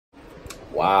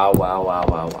Wow, wow, wow,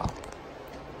 wow, wow.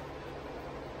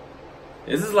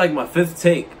 This is like my 5th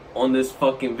take on this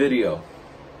fucking video.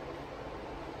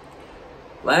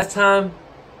 Last time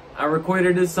I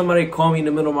recorded this, somebody called me in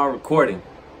the middle of my recording.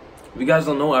 If you guys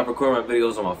don't know, I record my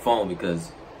videos on my phone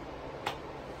because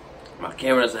my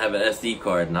camera doesn't have an SD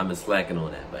card and I've been slacking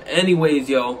on that. But anyways,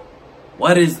 yo,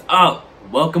 what is up?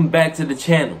 Welcome back to the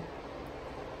channel.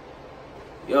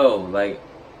 Yo, like,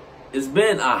 it's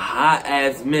been a hot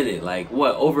ass minute. Like,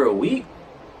 what, over a week?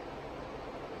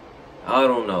 I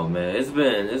don't know, man. It's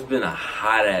been a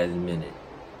hot ass minute.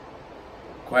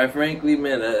 Quite frankly,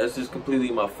 man, that's just completely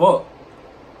my fault.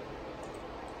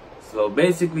 So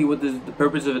basically, what the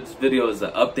purpose of this video is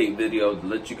an update video to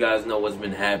let you guys know what's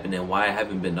been happening, why I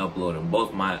haven't been uploading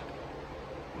both my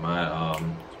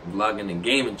vlogging and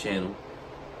gaming channel.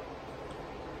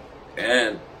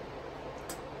 And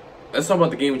let's talk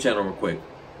about the gaming channel real quick.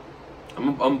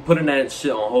 I'm putting that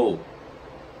shit on hold.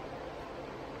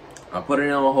 I put it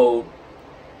on hold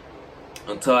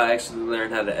until I actually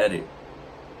learn how to edit.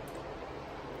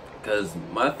 Cause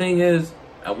my thing is,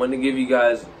 I want to give you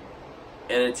guys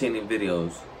entertaining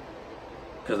videos.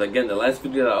 Cause again, the last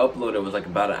video that I uploaded was like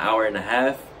about an hour and a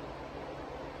half.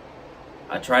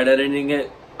 I tried editing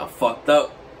it. I fucked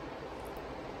up.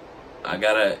 I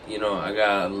gotta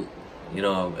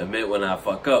admit when I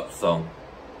fuck up. So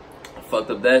I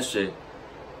fucked up that shit.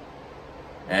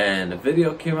 And the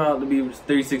video came out to be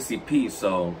 360p.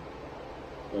 So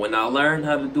when I learn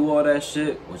how to do all that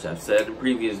shit, which I've said in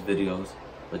previous videos,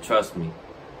 but trust me,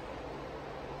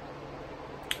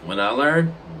 when I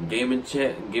learn, gaming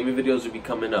videos will be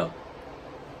coming up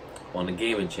on the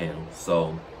gaming channel.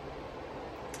 So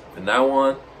from now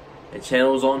on, the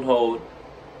channel's on hold.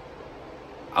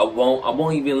 I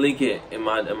won't even link it in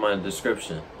my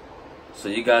description, so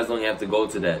you guys don't have to go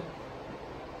to that.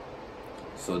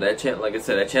 So that channel, like I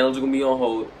said, that channel's gonna be on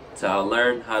hold till I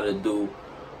learn how to do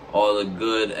all the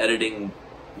good editing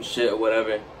shit or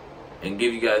whatever, and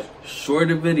give you guys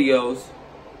shorter videos.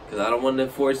 Cause I don't want to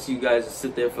force you guys to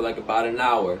sit there for like about an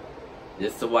hour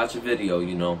just to watch a video,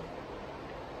 you know.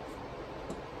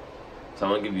 So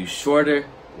I'm gonna give you shorter,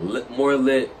 more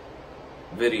lit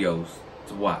videos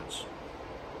to watch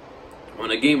on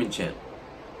the gaming channel.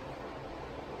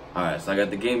 Alright, so I got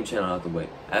the gaming channel out the way.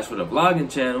 As for the vlogging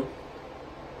channel,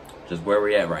 just where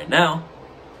we're at right now,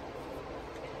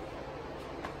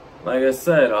 like I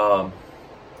said,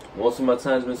 most of my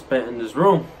time's been spent in this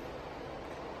room.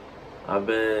 I've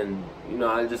been,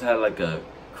 I just had like a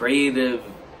creative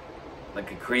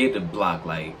block.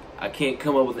 Like, I can't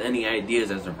come up with any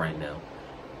ideas as of right now.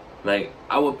 Like,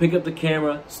 I would pick up the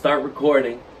camera, start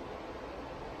recording,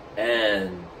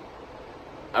 and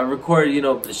I record,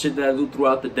 the shit that I do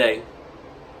throughout the day.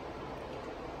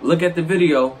 Look at the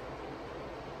video,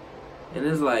 and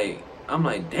it's like, I'm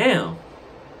like, damn,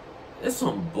 it's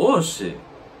some bullshit.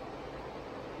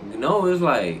 It's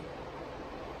like,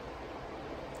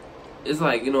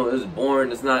 it's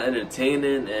boring, it's not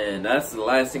entertaining, and that's the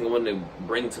last thing I want to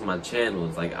bring to my channel.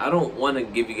 It's like, I don't want to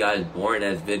give you guys boring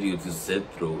ass videos to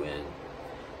sit through and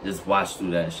just watch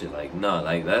through that shit. Like, no,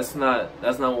 like, that's not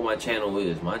what my channel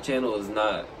is. My channel is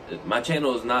not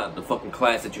the fucking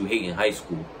class that you hate in high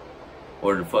school,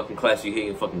 or the fucking class you hate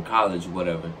in fucking college or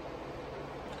whatever.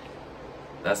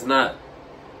 That's not,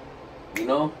 I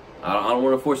don't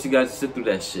want to force you guys to sit through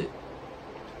that shit.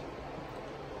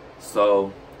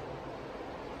 So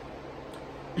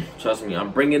trust me,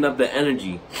 I'm bringing up the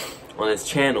energy on this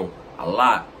channel a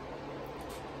lot.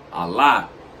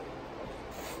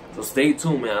 So stay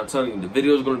tuned, man. I'm telling you, the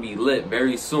video is going to be lit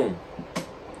very soon.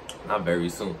 Not very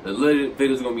soon. The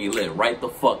video is going to be lit right the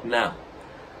fuck now.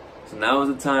 So now is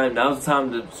the time.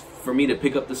 For me to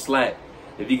pick up the slack.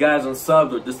 If you guys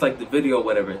unsubbed or dislike the video or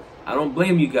whatever, I don't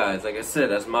blame you guys. Like I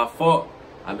said, that's my fault.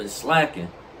 I've been slacking.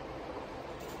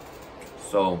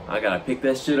 So I got to pick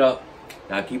that shit up.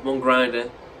 Gotta keep on grinding.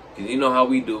 Cause you know how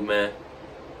we do, man.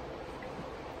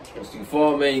 Once you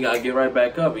fall, man, you gotta get right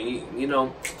back up. And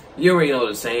you already know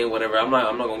the saying, whatever. I'm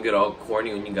not gonna get all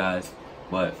corny on you guys,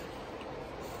 but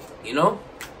you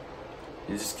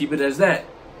just keep it as that.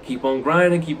 Keep on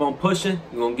grinding, keep on pushing.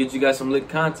 We're gonna get you guys some lit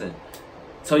content.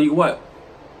 Tell you what,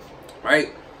 right?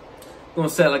 I'm gonna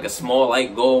set like a small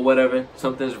like goal, or whatever.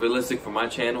 Something's realistic for my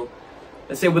channel.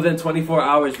 Let's say within 24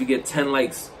 hours we get 10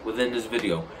 likes within this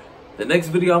video. The next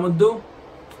video I'm gonna do,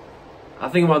 I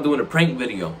think about doing a prank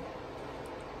video.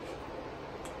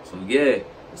 So yeah,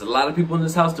 there's a lot of people in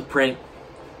this house to prank.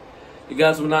 You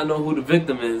guys will not know who the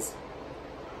victim is.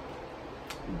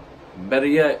 Better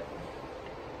yet,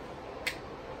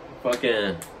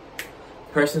 fucking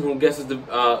person who guesses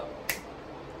the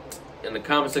in the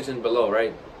comment section below,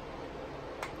 right?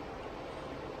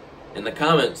 in the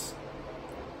comments,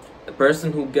 the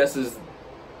person who guesses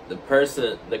the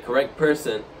correct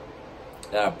person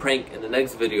that I prank in the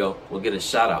next video will get a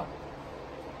shout out.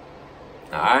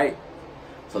 Alright?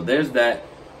 So there's that.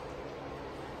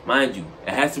 Mind you,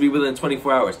 it has to be within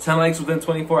 24 hours. 10 likes within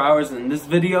 24 hours in this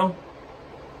video.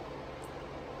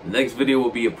 The next video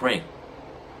will be a prank.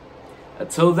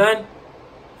 Until then,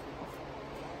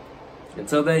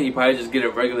 you probably just get a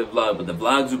regular vlog. But the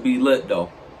vlogs will be lit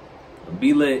though. It'll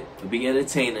be lit. It'll be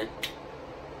entertaining.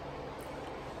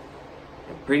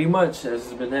 And pretty much this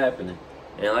has been happening.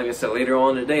 And like I said, later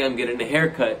on today, I'm getting a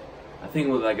haircut. I think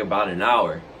it was like about an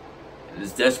hour.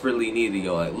 It's desperately needed,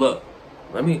 yo. Like, look,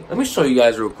 let me show you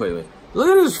guys real quick. Like, look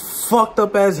at this fucked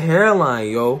up ass hairline,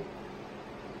 yo.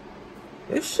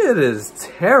 This shit is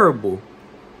terrible.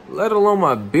 Let alone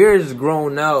my beard is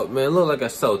grown out, man. It look like I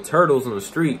sell turtles on the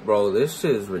street, bro. This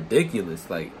shit is ridiculous.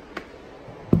 Like,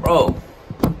 bro,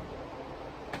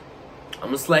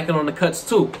 I'm slacking on the cuts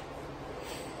too.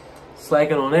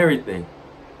 Slacking on everything.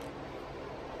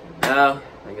 Now,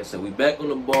 like I said, we back on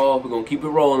the ball. We're gonna keep it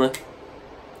rolling.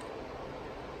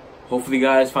 Hopefully you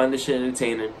guys find this shit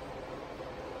entertaining.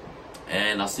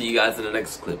 And I'll see you guys in the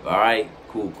next clip. Alright?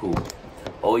 Cool.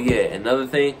 Oh yeah, another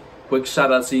thing. Quick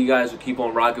shout out to you guys who keep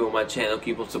on rocking with my channel,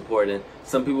 keep on supporting.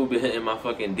 Some people be hitting my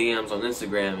fucking DMs on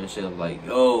Instagram and shit. I'm like,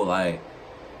 yo, like,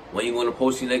 when you gonna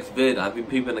post your next vid? I've been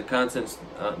peeping the contents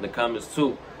in the comments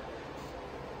too.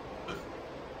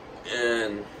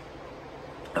 And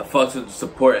I fucks with the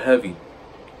support heavy.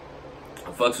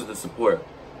 I fucks with the support.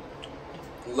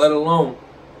 Let alone,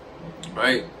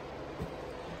 right?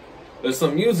 There's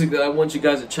some music that I want you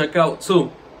guys to check out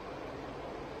too.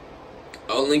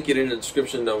 I'll link it in the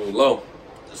description down below.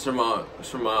 It's from my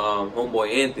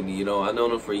homeboy Anthony. You know, I've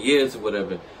known him for years or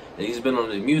whatever, and he's been on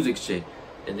the music shit.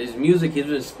 And his music, he's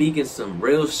been speaking some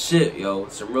real shit, yo.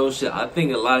 Some real shit. I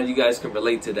think a lot of you guys can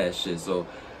relate to that shit. So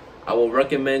I will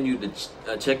recommend you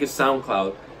to check his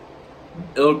SoundCloud.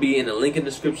 It'll be in the link in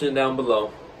the description down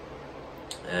below.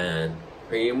 And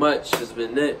pretty much that's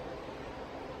been it.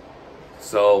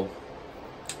 So,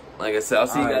 like I said, I'll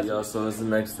see you guys. Yo, so it's the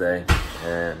next day,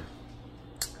 and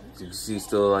as you can see,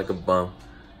 still like a bum.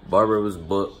 Barber was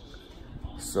booked,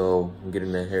 so I'm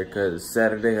getting a haircut. It's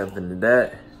Saturday. Other than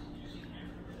that,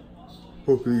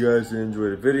 hopefully you guys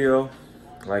enjoy the video.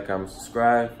 Like, comment,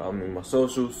 subscribe. Follow me on my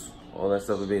socials. All that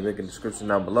stuff will be in the link in the description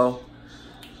down below.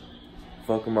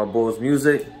 Fuck with my boy's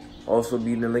music. Also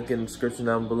be in the link in the description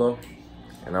down below.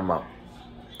 And I'm out.